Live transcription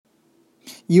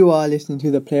You are listening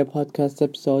to the Player Podcast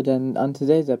episode, and on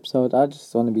today's episode, I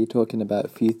just want to be talking about a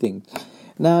few things.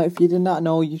 Now, if you did not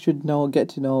know, you should get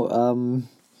to know.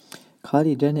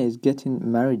 Kylie Jenner is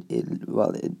getting married.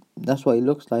 That's what it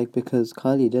looks like, because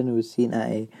Kylie Jenner was seen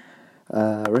at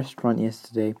a restaurant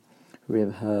yesterday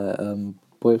with her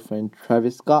boyfriend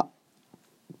Travis Scott.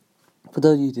 For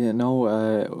those of you who didn't know,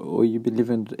 or you've been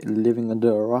living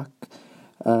under a rock,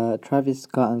 Travis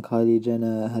Scott and Kylie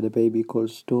Jenner had a baby called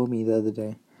Stormy the other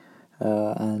day.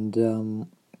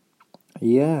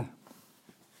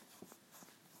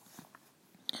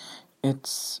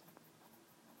 It's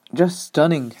just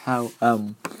stunning how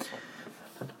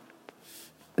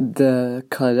the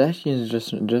Kardashians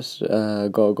just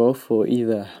go for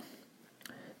either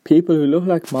people who look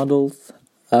like models,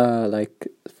 like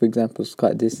for example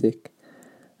Scott Disick,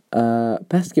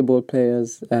 basketball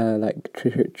players like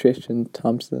Tristan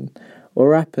Thompson, or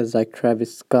rappers like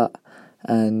Travis Scott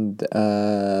and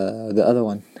the other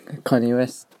one, Kanye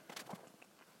West.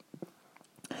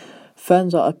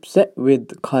 Fans are upset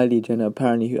with Kylie Jenner,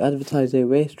 apparently, who advertised a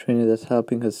waist trainer that's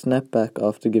helping her snap back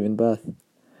after giving birth.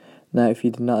 Now, if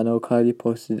you did not know, Kylie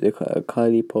posted a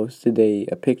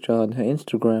picture on her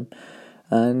Instagram,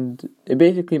 and it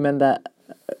basically meant that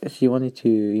she wanted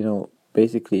to,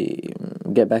 basically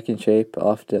get back in shape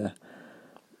after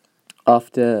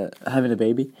having a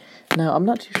baby. Now, I'm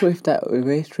not too sure if that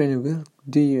waist trainer will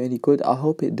do you any good. I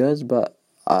hope it does, but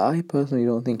I personally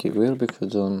don't think it will,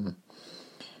 because it'll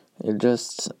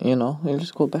just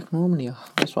go back normally.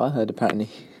 That's what I heard,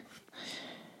 apparently.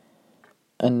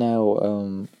 And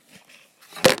now,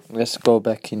 let's go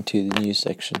back into the news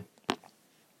section.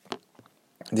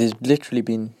 There's literally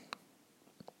been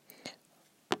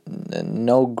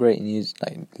no great news.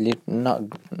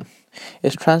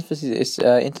 It's transfer season. It's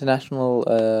international.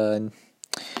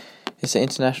 It's an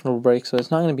international break, so it's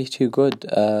not going to be too good.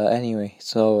 Anyway,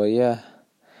 so yeah.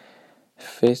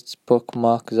 Facebook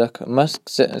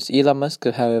Elon Musk,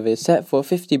 however, is set for a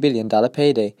 $50 billion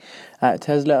payday at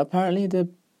Tesla. Apparently, the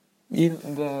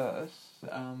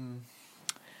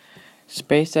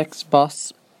SpaceX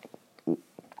boss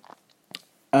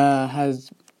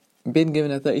has been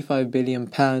given a £35 billion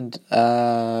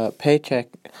paycheck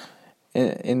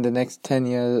in the next 10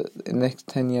 years.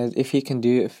 If he can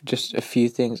do just a few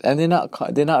things, and they're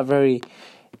not very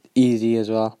easy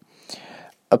as well.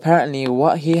 Apparently,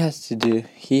 what he has to do,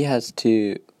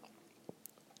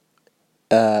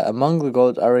 among the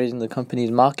goals are raising the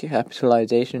company's market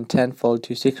capitalization tenfold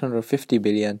to $650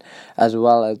 billion, as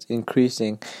well as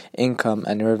increasing income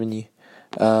and revenue.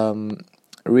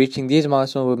 Reaching these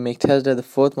milestones would make Tesla the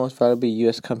fourth most valuable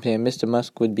US company, and Mr.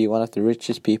 Musk would be one of the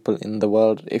richest people in the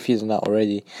world, if he's not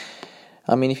already.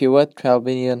 I mean, if you're worth $12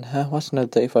 billion, what's another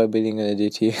 $35 billion going to do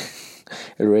to you?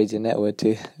 It'll raise your net worth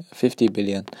to $50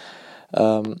 billion.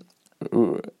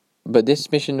 But this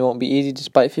mission won't be easy.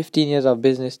 Despite 15 years of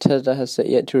business, Tesla has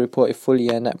yet to report a full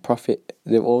year net profit.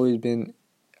 They've always been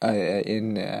had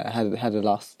a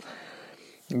loss.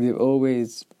 They've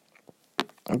always,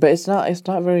 but it's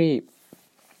not very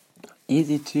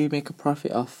easy to make a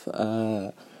profit off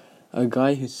a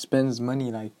guy who spends money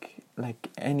like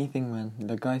anything, man.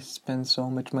 The guy spends so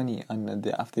much money on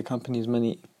the company's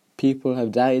money. People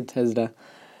have doubted Tesla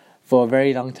for a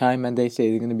very long time, and they say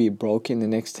they're going to be broke in the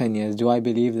next 10 years. Do I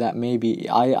believe that? Maybe.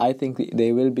 I think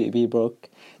they will be broke.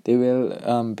 They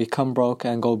will become broke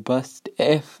and go bust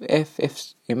if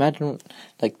imagine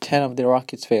like 10 of the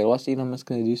rockets fail. What's Elon Musk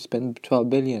going to do? Spend $12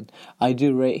 billion. I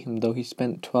do rate him, though. He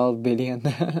spent $12 billion.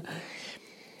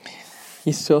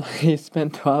 He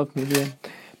spent $12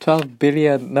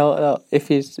 billion. No. If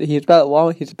he spent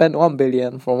 $1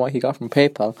 billion from what he got from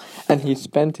PayPal, and he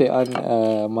spent it on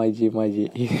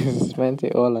MyG. He spent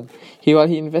it all on. He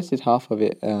invested half of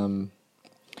it on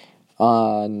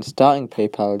starting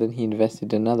PayPal. Then he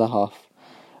invested another half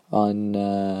on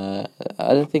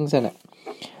other things in it.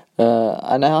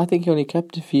 And I think he only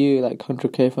kept a few, like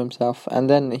 $100K for himself.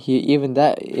 And then it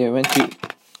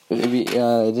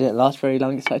didn't last very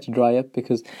long. It started to dry up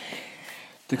because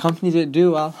the company didn't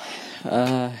do well.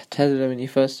 Tesla, when he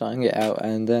first starting it out,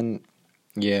 and then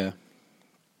it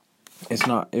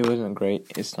wasn't great.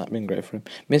 It's not been great for him.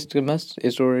 Mr. Musk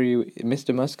is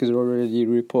already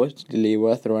reportedly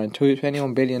worth around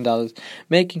 $21 billion,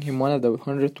 making him one of the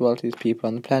 100th wealthiest people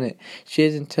on the planet.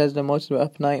 Shares in Tesla Motors were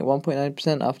up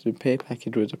 1.9% after the pay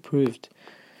package was approved.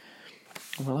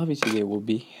 Well, obviously they will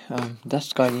be. That's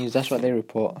Sky News. That's what they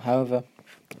report. However,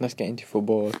 let's get into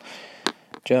football.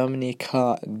 Germany's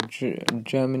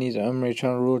Emre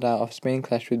Can ruled out of Spain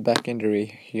clash with back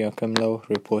injury. Joachim Low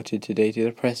reported today to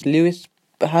the press. Lewis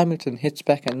Hamilton hits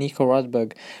back at Nico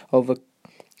Rosberg over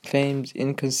claims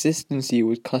inconsistency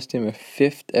would cost him a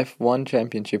 5th F1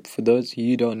 championship. For those of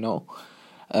you who don't know,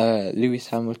 Lewis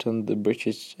Hamilton, the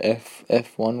British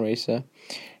F1 racer,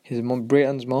 he's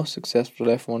Britain's most successful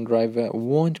F1 driver,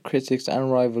 warned critics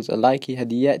and rivals alike he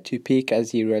had yet to peak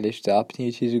as he relished the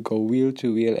opportunity to go wheel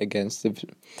to wheel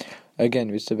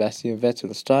with Sebastian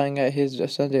Vettel. Starting at his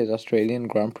Sunday's Australian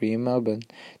Grand Prix in Melbourne,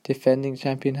 defending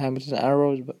champion Hamilton and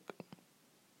Rosberg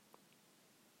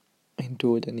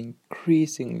endured an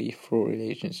increasingly fraught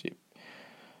relationship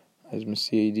as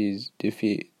Mercedes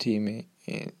defeat teammate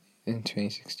in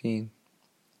 2016,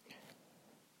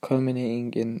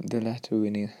 culminating in the latter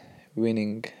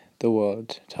winning the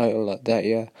world title that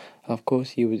year. Of course,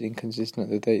 he was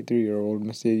inconsistent. The 33-year-old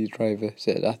Mercedes driver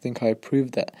said, "I think I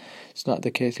proved that it's not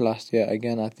the case last year.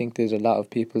 Again, I think there's a lot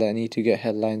of people that need to get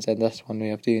headlines, and that's one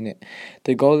way of doing it.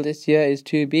 The goal this year is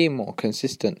to be more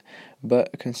consistent,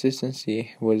 but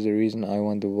consistency was the reason I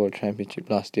won the World Championship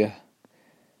last year."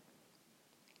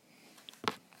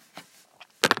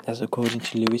 That's according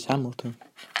to Lewis Hamilton.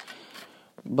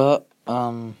 But,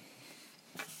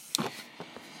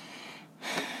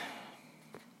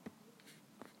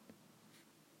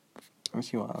 let's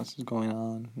see what else is going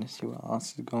on. Let's see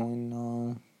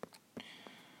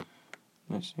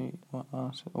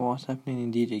what's happening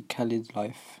in DJ Khaled's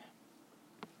life.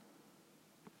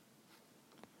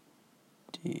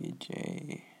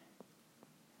 DJ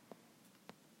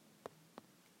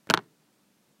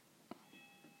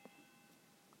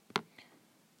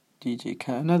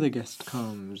Khaled. Another guest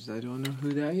comes. I don't know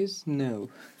who that is.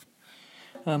 No.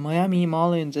 Miami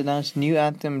Marlins announced new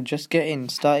anthem Just Getting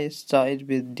started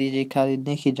with DJ Khaled,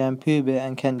 Nicky Jam, Pooh Bear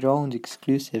and Ken Jones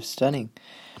exclusive. Stunning.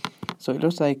 So it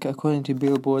looks like, according to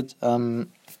Billboard,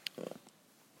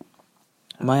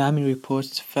 Miami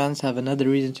reports fans have another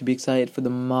reason to be excited for the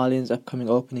Marlins' upcoming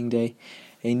opening day.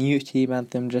 A new team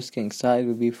anthem, Just Getting Started,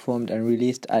 will be performed and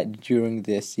released during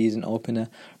the season opener.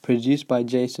 Produced by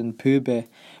Jason Pooh Bear,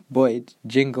 Boyd,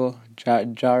 Jingle,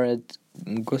 Jared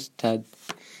Gustad,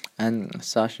 and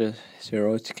Sasha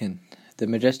Sirotkin. The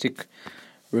majestic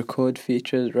record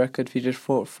features appearances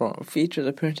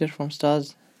from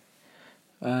stars.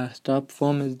 Star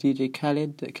performers DJ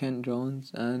Khaled, Ken Jones,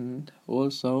 and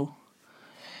also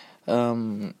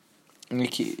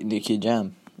Nicky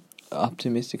Jam.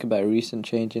 Optimistic about a recent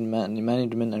change in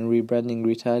management and rebranding,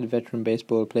 retired veteran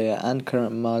baseball player and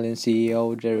current Marlins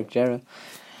CEO Derek Jeter,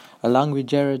 along with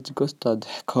Jared Gustad,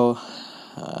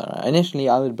 initially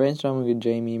I was brainstorming with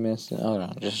Jamie Mason. Oh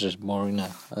no, just boring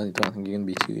now. I don't think you're going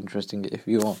to be too interesting if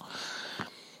you want.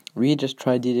 We just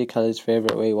tried DJ Khaled's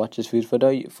favourite Weight Watchers food. For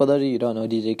those of you who don't know,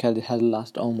 DJ Khaled had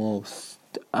lost almost,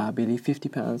 I believe, 50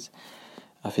 pounds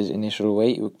of his initial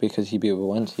weight because he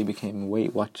became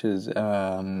Weight Watchers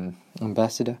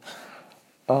ambassador.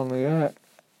 Oh my god,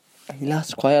 he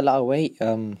lost quite a lot of weight.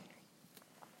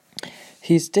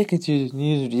 He's sticking to his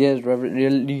New Year's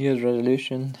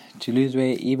resolution to lose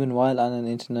weight, even while on an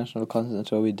international concert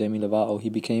tour with Demi Lovato.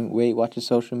 He became Weight Watchers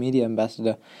social media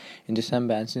ambassador in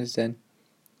December, and since then,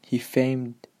 the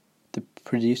famed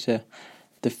producer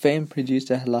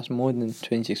had lost more than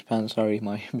 26 pounds. Sorry,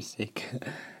 my mistake. A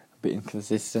bit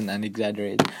inconsistent and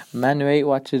exaggerated. Man, Weight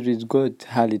Watchers is good,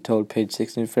 Khaled told Page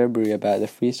 6 in February about the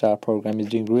freestyle program is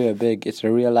doing real big. It's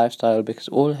a real lifestyle because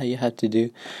all you have to do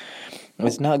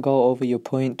is not go over your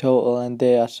point total, and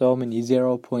there are so many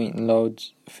 0 point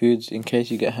loads foods in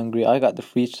case you get hungry. I got the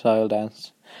freestyle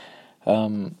dance.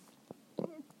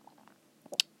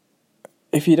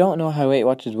 If you don't know how Weight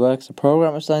Watchers works, the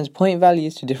program assigns point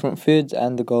values to different foods,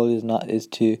 and the goal is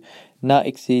to not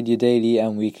exceed your daily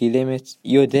and weekly limits.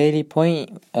 Your daily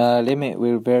point limit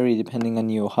will vary depending on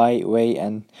your height, weight,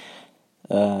 and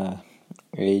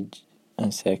age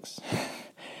and sex.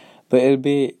 But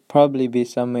it'll probably be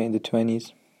somewhere in the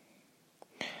 20s.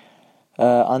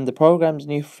 On the program's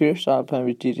new freestyle plan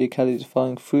with DJ Khaled is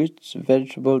following fruits,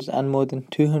 vegetables, and more than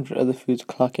 200 other foods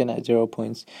clock in at 0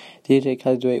 points. DJ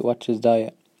Khaled's Weight Watchers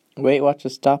diet. Weight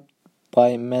Watchers stopped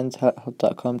by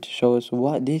menshealth.com to show us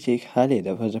what DJ Khaled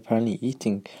was apparently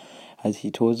eating as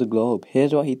he tours the globe.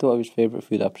 Here's what he thought of his favourite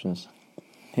food options.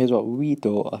 Here's what we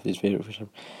thought of his favourite food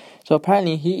options. So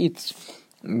apparently he eats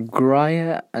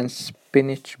gruyere and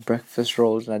spinach breakfast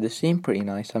rolls. Now they seem pretty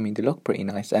nice. I mean, they look pretty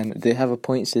nice, and they have a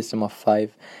point system of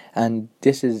 5. And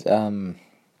this is a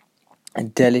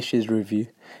delicious review.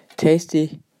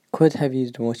 Tasty. Could have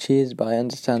used more cheese, but I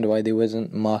understand why there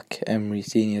wasn't Mark Emery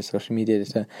Senior social media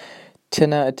editor.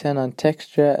 10 out of 10 on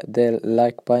texture. They're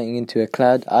like biting into a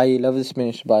cloud. I love the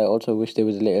spinach, but I also wish there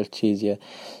was a little cheesier.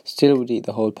 Still would eat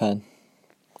the whole pan.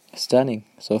 Stunning.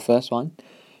 So first one,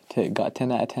 got a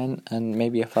 10 out of 10 and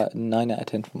maybe a 9 out of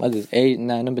 10 from others.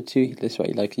 Now, number 2, this is what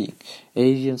you like to eat.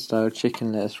 Asian style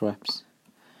chicken lettuce wraps.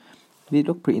 They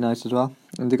look pretty nice as well.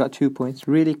 And they got 2 points.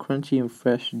 Really crunchy and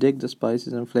fresh. Dig the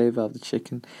spices and flavour of the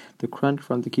chicken. The crunch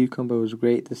from the cucumber was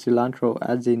great. The cilantro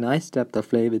adds a nice depth of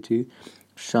flavour to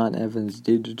Sean Evans,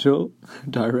 digital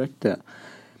director.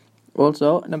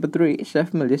 Also, number 3,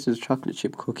 Chef Melissa's chocolate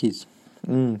chip cookies.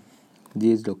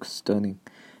 These look stunning.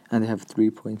 And they have 3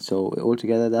 points. So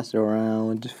altogether that's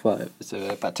around 5. So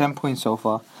about 10 points so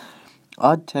far.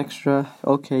 Odd texture,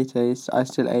 okay taste. I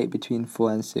still ate between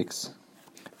 4 and 6.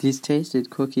 These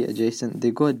tasted cookie adjacent. They're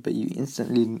good, but you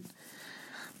instantly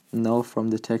know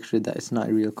from the texture that it's not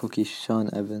a real cookie.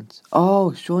 Sean Evans.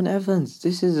 Oh, Sean Evans.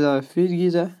 This is a food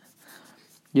geezer.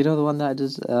 You know the one that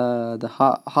does the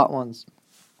hot ones.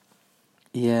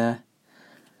 Yeah.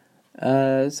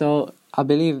 So I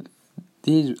believe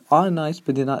these are nice,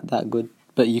 but they're not that good.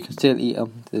 But you can still eat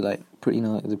them. They're like pretty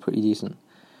nice. They're pretty decent.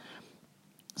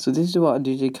 So this is what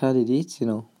DJ Khaled eats.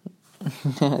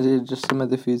 They're just some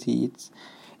of the foods he eats.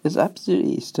 It's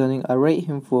absolutely stunning. I rate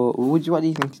him for... What do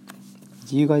you think?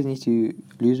 Do you guys need to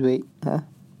lose weight? Huh?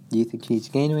 Do you think you need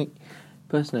to gain weight?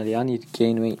 Personally, I need to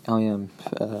gain weight. I am...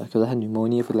 Because I had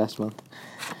pneumonia for the last month.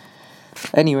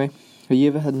 Anyway, have you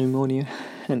ever had pneumonia?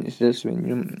 And it's just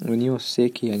when you're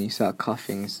sick and you start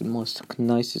coughing, it's the most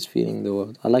nicest feeling in the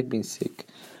world. I like being sick.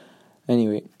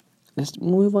 Anyway, let's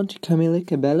move on to Camila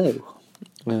Cabello.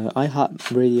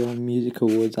 iHeartRadio Music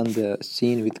Awards on the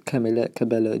scene with Camila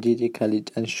Cabello, DJ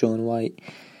Khaled and Shaun White.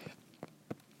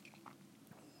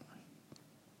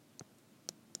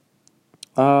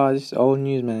 This is old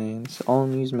news, man.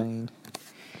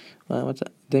 What's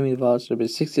that? Demi Lovato, but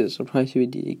 60 surprise you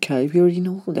with DJ Khaled. We already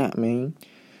know that, man.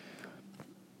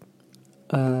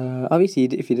 Obviously,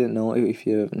 if you didn't know, if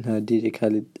you haven't heard DJ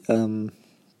Khaled,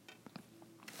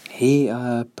 he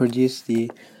produced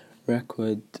the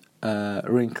record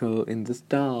Wrinkle in the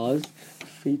Stars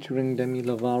featuring Demi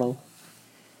Lovato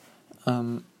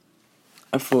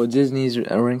for Disney's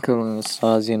Wrinkle in the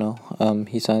Stars.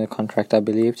 He signed a contract, I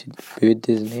believe, to be with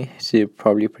Disney to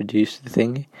probably produce the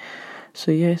thing.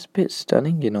 So yeah, it's a bit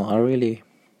stunning. I really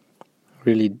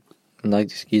like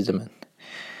this geezer,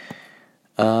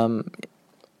 man.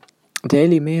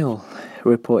 Daily Mail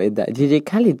reported that DJ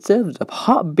Khaled serves up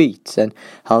hot beats and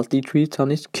healthy treats on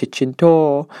his kitchen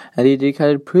tour, and DJ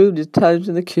Khaled proved his talent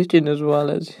in the kitchen as well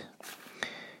as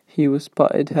he was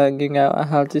spotted hanging out at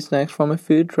healthy snacks from a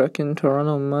food truck in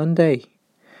Toronto Monday.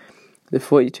 The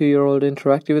 42-year-old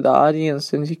interacted with the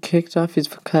audience and he kicked off his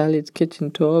Khaled's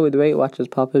kitchen tour with Weight Watchers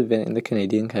pop-up event in the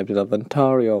Canadian capital of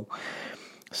Ontario.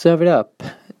 Serve it up.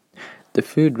 The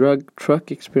food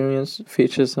truck experience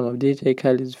features some of DJ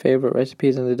Khaled's favorite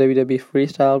recipes in the WWE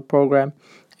Freestyle program.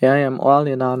 I am all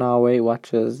in on our Weight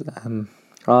Watchers.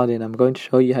 All in. I'm going to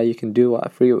show you how you can do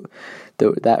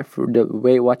the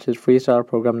Weight Watchers Freestyle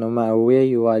program no matter where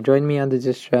you are. Join me on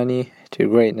this journey to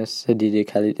greatness, said DJ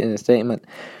Khaled in a statement.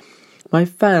 My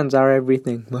fans are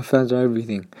everything,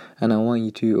 and I want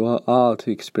you to all to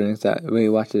experience that Weight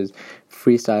Watchers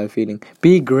freestyle feeling.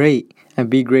 Be great and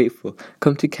be grateful.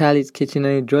 Come to Khaled's kitchen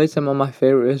and enjoy some of my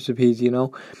favorite recipes,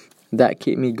 that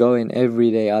keep me going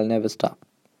every day. I'll never stop.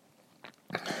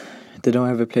 The Don't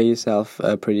Ever Play Yourself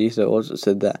producer also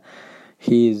said that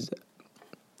he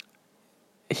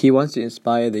wants to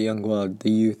inspire the young world, the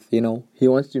youth, He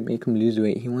wants to make them lose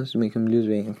weight. He wants to make them lose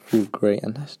weight and feel great.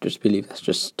 And that's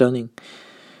just stunning.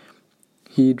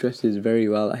 He dresses very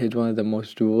well. He's one of the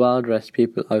most well-dressed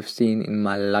people I've seen in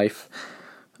my life.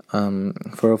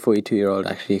 For a 42-year-old,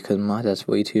 actually, because my dad's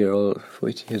 42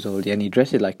 years old, and he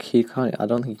dresses like he can't. I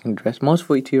don't think he can dress. Most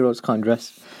 42-year-olds can't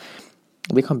dress.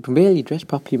 They can't barely dress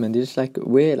properly, man. They just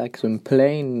wear some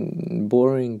plain,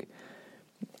 boring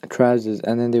trousers,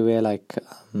 and then they wear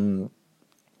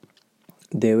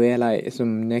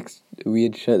some next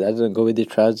weird shirt that doesn't go with the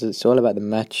trousers. It's all about the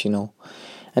match, And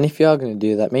if you are going to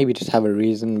do that, maybe just have a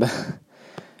reason, but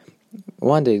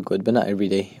one day is good, but not every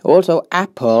day. Also,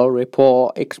 Apple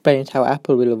report explains how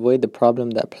Apple will avoid the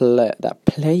problem that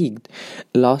plagued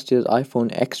last year's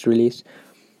iPhone X release.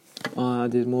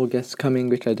 There's more guests coming,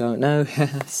 which I don't know.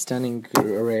 Stunning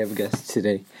array of guests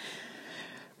today.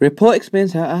 Report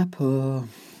explains how Apple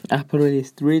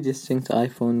released 3 distinct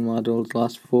iPhone models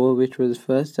last fall, which was the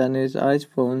first in its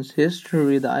iPhone's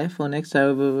history. The iPhone X,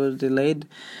 however, was delayed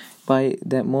by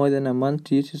more than a month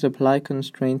due to supply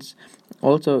constraints.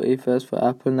 Also a first for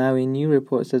Apple. Now a new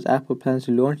report says Apple plans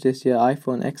to launch this year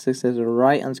iPhone X successor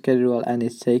right on schedule and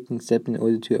is taking steps in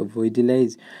order to avoid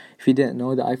delays. If you didn't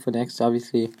know, the iPhone X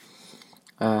obviously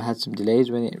had some delays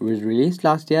when it was released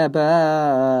last year,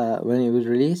 but when it was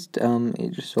released,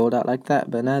 it just sold out like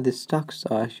that. But now the stocks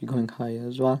are actually going higher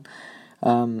as well.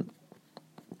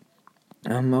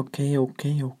 Okay.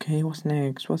 What's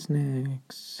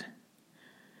next?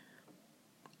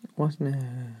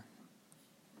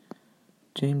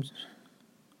 James.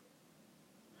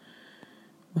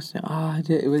 Was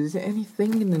there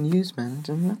anything in the news, man?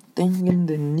 There's nothing in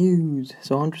the news.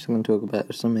 So I'm just going to talk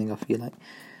about something I feel like.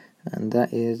 And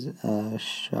that is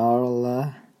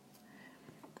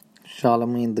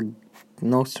Charlemagne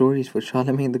no stories for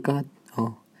Charlemagne the God.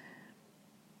 Oh.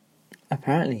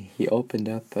 Apparently, he opened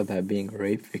up about being a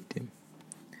rape victim.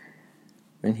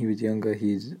 When he was younger,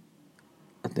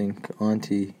 I think,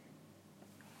 auntie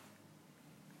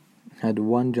had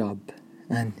one job,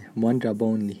 and one job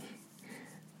only.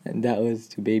 And that was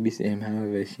to babysit him.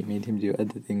 However, she made him do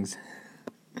other things.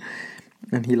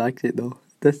 And he liked it though.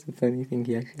 That's the funny thing,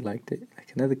 he actually liked it.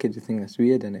 Like another kid would think that's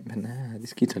weird, and but nah,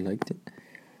 this kid liked it.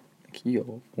 Like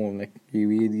more like you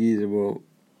weird geezer, bro.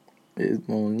 It's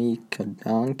Monique a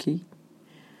donkey.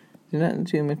 Not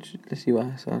too much. Let's see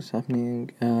what's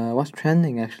happening. What's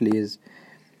trending actually is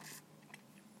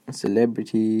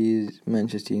celebrities.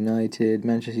 Manchester United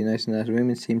as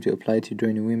women's team to apply to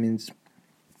join the women's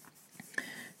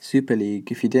Super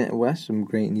League. If you didn't watch some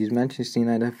great news, Manchester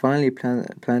United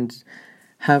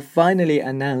have finally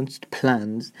announced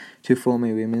plans to form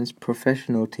a women's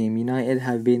professional team. United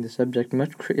have been the subject of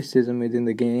much criticism within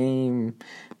the game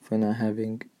for not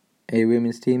having a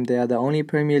women's team. They are the only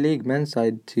Premier League men's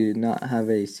side to not have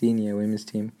a senior women's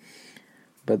team.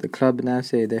 But the club now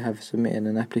say they have submitted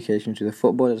an application to the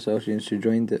Football Association to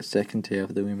join the second tier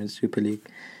of the Women's Super League.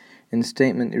 In a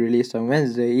statement released on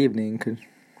Wednesday evening,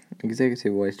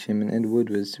 Executive Vice Chairman Ed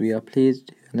Woodward, we are pleased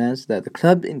to announce that the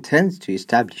club intends to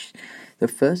establish the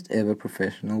first ever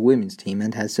professional women's team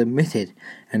and has submitted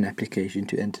an application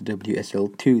to enter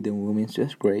WSL2, the women's.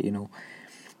 That's great, you know.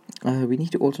 We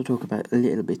need to also talk about a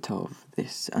little bit of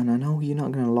this, and I know you're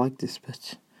not going to like this,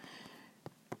 but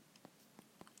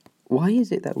why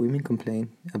is it that women complain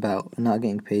about not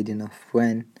getting paid enough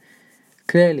when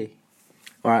clearly,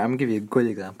 alright, I'm going to give you a good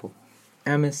example.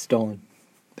 Emma Stone,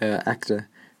 the actor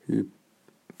who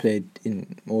played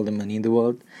in All the Money in the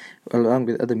World, along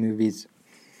with other movies,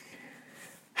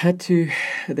 they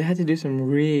had to do some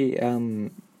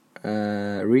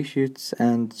reshoots,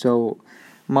 and so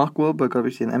Mark Wahlberg,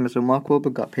 obviously an Emma Stone, Mark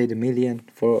Wahlberg got paid $1 million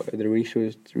for the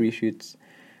reshoots,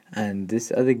 and this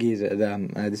other geezer,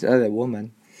 this other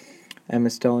woman, Emma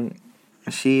Stone,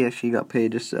 she got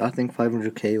paid just I think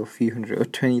 $500K or few hundred or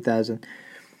 20,000.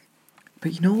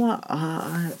 But you know what?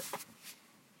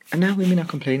 And now women are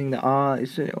complaining that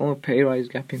it's a pay rise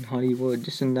gap in Hollywood,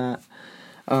 this and that.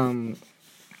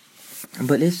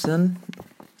 But listen,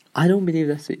 I don't believe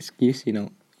that's the excuse. You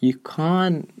know, you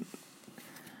can't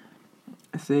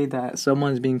say that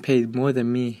someone's being paid more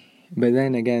than me. But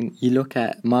then again, you look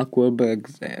at Mark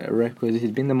Wahlberg's record.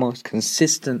 He's been the most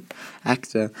consistent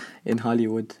actor in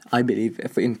Hollywood, I believe,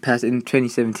 in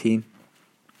 2017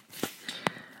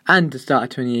 and the start of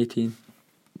 2018.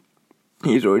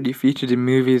 He's already featured in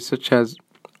movies such as,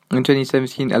 in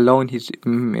 2017 alone, he's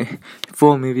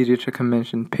 4 movies which I can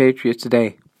mention. Patriots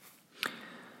Day.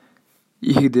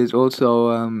 There's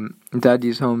also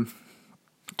Daddy's Home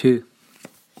 2.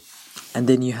 And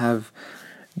then you have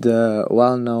the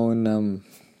well-known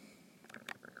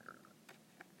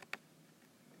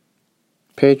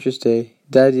Patriots Day,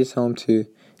 Daddy's Home 2.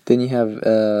 Then you have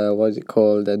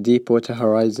Deepwater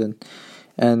Horizon,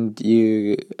 and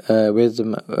Where's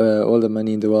All the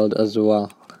Money in the World as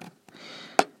well.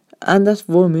 And that's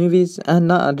 4 movies,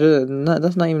 and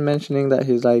that's not even mentioning that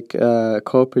he's like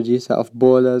co-producer of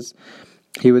Ballers.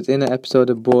 He was in an episode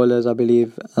of Ballers, I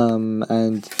believe, and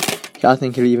I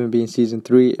think he'll even be in season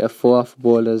 3 or 4 of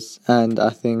Ballers. And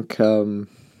I think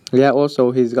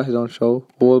also he's got his own show,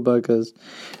 Wahlburgers,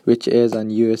 which is on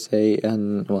USA,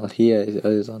 and here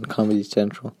is on Comedy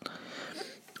Central.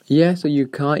 Yeah, so you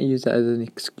can't use that as an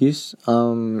excuse.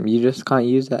 You just can't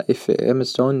use that if Emma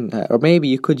Stone, or maybe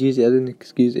you could use it as an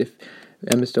excuse if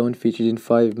Emma Stone featured in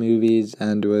 5 movies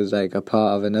and was like a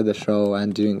part of another show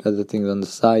and doing other things on the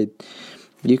side.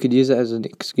 You could use it as an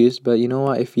excuse, but you know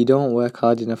what? If you don't work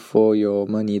hard enough for your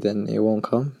money, then it won't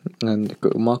come. And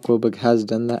Mark Wahlberg has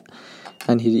done that,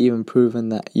 and he's even proven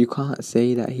that you can't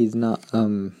say that he's not.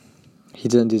 He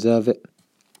doesn't deserve it.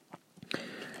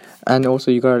 And also,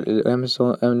 you got Emma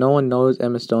Stone. No one knows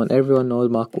Emma Stone. Everyone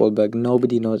knows Mark Wahlberg.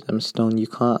 Nobody knows Emma Stone. You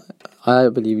can't. I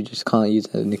believe you just can't use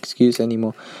it as an excuse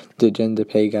anymore. The gender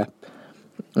pay gap.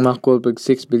 Mark Wahlberg's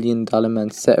 $6 billion man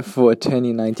set for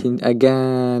 2019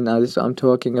 again. Now this is what I'm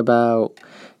talking about.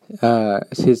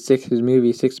 his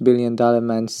movie $6 Billion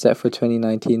Man set for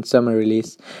 2019 summer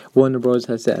release. Warner Bros.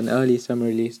 Has set an early summer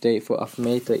release date for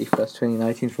May 31st,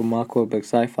 2019 for Mark Wahlberg's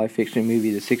sci-fi fiction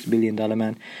movie The $6 Billion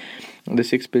Man. The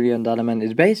 $6 Billion Man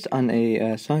is based on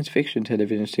a science fiction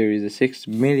television series, The $6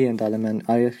 Million Man.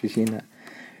 I actually seen that.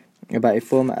 About a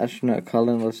former astronaut,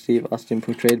 Colonel Steve Austin,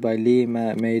 portrayed by Lee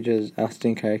Majors.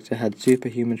 Austin character had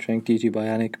superhuman strength due to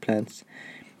bionic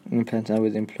implants and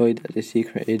was employed as a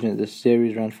secret agent. The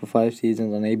series ran for 5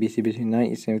 seasons on ABC between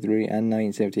 1973 and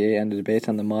 1978 and is based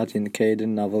on the Martin Caidin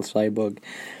novel Cyborg.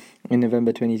 In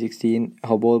November 2016,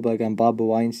 Wahlberg and Bob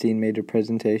Weinstein made a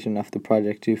presentation of the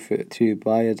project to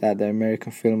buyers at the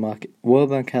American film market.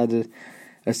 Wahlberg had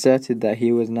asserted that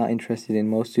he was not interested in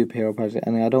most superhero projects,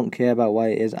 and I don't care about why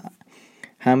it is,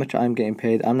 how much I'm getting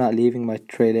paid. I'm not leaving my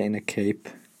trailer in a cape.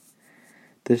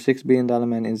 The $6 Billion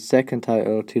Man is the second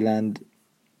title to land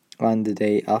on the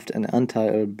day after an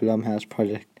untitled Blumhouse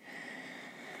project.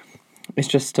 It's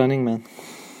just stunning, man.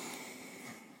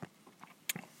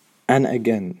 And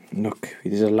again, look,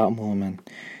 there's a lot more, man.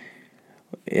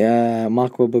 Yeah,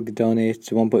 Mark Wahlberg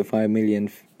donates $1.5 million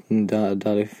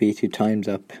fee to Time's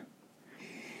Up.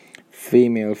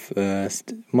 Female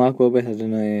first. Mark Wahlberg has the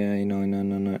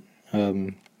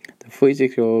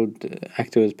 46-year-old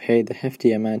actor was paid a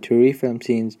hefty amount to refilm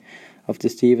scenes of the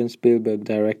Steven Spielberg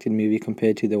directed movie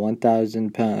compared to the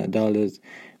 $1,000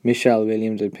 Michelle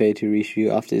Williams had paid to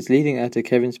reshoot. After its leading actor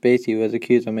Kevin Spacey was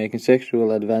accused of making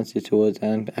sexual advances towards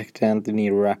actor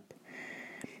Anthony Rapp.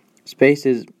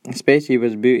 Spacey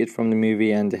was booted from the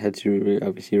movie and they had to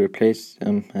obviously replace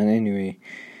him. And anyway,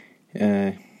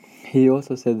 he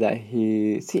also said that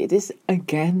this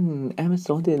again, Emma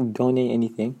Stone didn't donate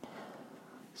anything.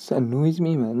 This annoys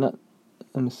me, man. Not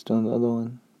Emma Stone, the other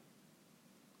one.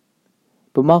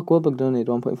 But Mark Wahlberg donated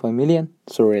 $1.5 million,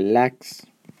 so relax.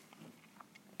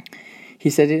 He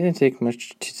said it didn't take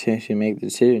much to make the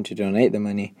decision to donate the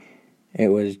money. It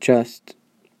was just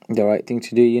the right thing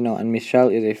to do, and Michelle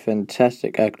is a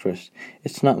fantastic actress.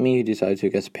 It's not me who decides who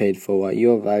gets paid for what.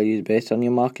 Your values based on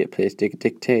your marketplace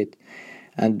dictate,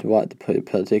 and what the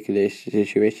particular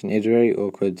situation is very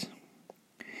awkward.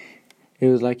 It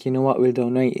was like, we'll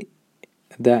donate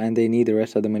that and they need the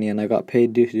rest of the money, and I got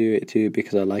paid to do it too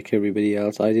because I like everybody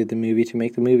else. I did the movie to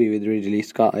make the movie with Ridley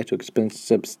Scott. I took a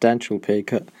substantial pay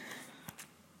cut.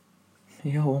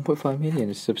 1.5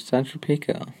 million is a substantial pay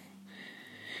cut.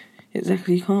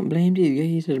 Exactly, you can't blame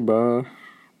these guys, bro.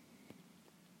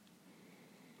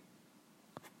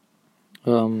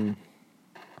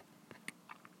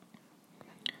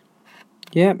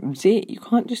 Yeah, see, you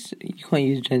can't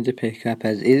use gender pay gap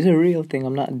as it is a real thing.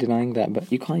 I'm not denying that, but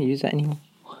you can't use that anymore.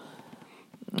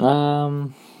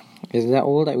 Is that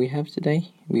all that we have today?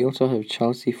 We also have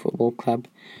Chelsea Football Club.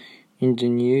 In the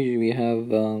news, we have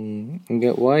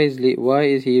why is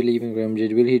he leaving Real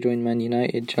Madrid? Will he join Man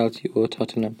United, Chelsea, or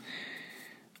Tottenham?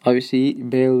 Obviously,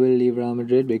 Bale will leave Real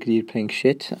Madrid because he's playing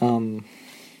shit.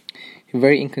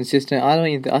 Very inconsistent.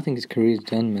 I think his career is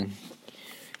done, man.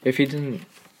 If he didn't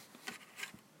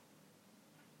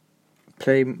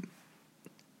play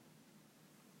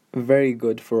very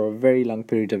good for a very long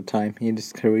period of time,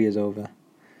 his career is over.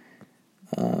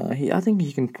 I think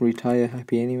he can retire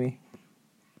happy anyway.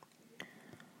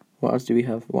 What else do we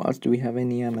have?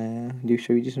 Any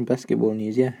shall we do some basketball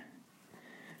news? Yeah.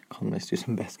 Come on, let's do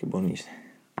some basketball news.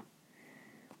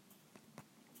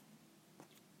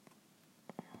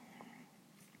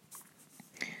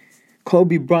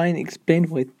 Kobe Bryant explained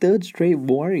why third straight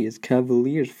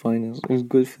Warriors-Cavaliers finals is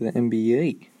good for the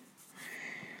NBA.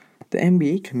 The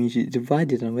NBA community is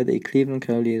divided on whether a Cleveland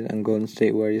Cavaliers and Golden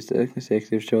State Warriors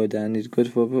consecutive showdown is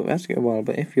good for basketball.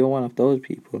 But if you're one of those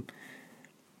people,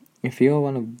 who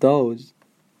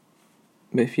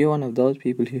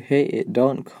hate it,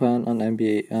 don't count on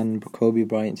NBA and Kobe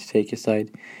Bryant to take your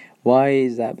side. Why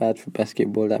is that bad for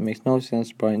basketball? That makes no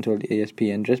sense, Bryant told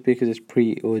ESPN. Just because it's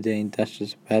preordained, that's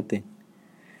just a bad thing.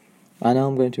 I know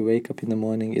I'm going to wake up in the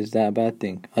morning. Is that a bad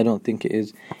thing? I don't think it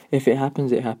is. If it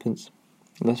happens, it happens.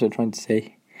 That's what I'm trying to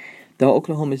say. The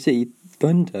Oklahoma City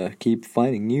Thunder keep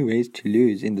finding new ways to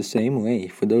lose in the same way.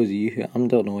 For those of you who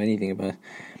don't know anything about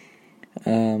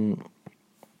and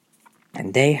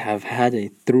they have had a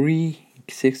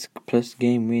 3-6+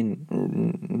 game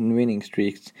winning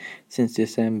streaks since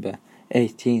December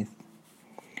 18th.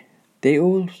 They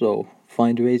also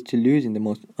find ways to lose in the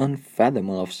most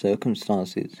unfathomable of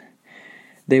circumstances.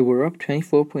 They were up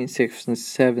 24.6 and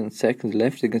 7 seconds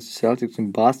left against the Celtics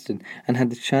in Boston and had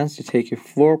the chance to take a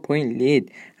 4-point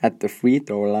lead at the free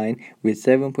throw line with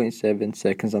 7.7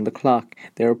 seconds on the clock.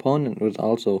 Their opponent was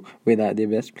also without their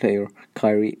best player,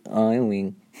 Kyrie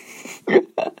Irving.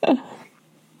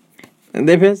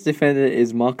 The best defender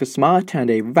is Marcus Smart, and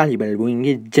a valuable wing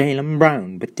is Jaylen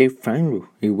Brown, but they found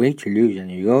a way to lose, and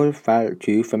you go foul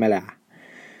to Famela.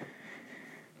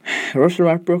 Russell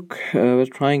Westbrook was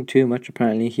trying too much,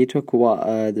 apparently. He took what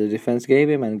the defense gave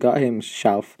him and got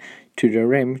himself to the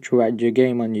rim throughout the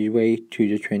game on his way to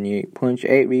the 28 points,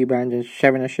 8 rebounds, and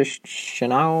 7 assists.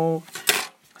 Chanel.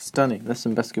 Stunning. That's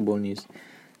some basketball news.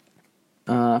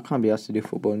 I can't be asked to do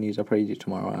football news. I'll probably do it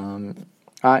tomorrow.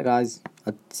 Alright, guys.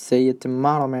 I'll see you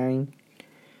tomorrow, man.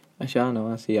 Actually, I don't know.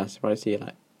 I'll probably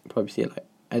see you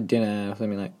at dinner or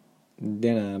something like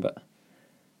dinner, but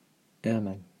yeah,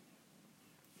 man.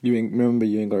 Remember,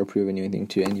 you ain't gotta prove anything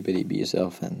to anybody but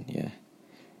yourself, and yeah.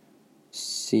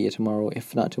 See you tomorrow.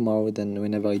 If not tomorrow, then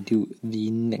whenever I do the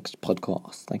next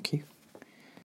podcast. Thank you.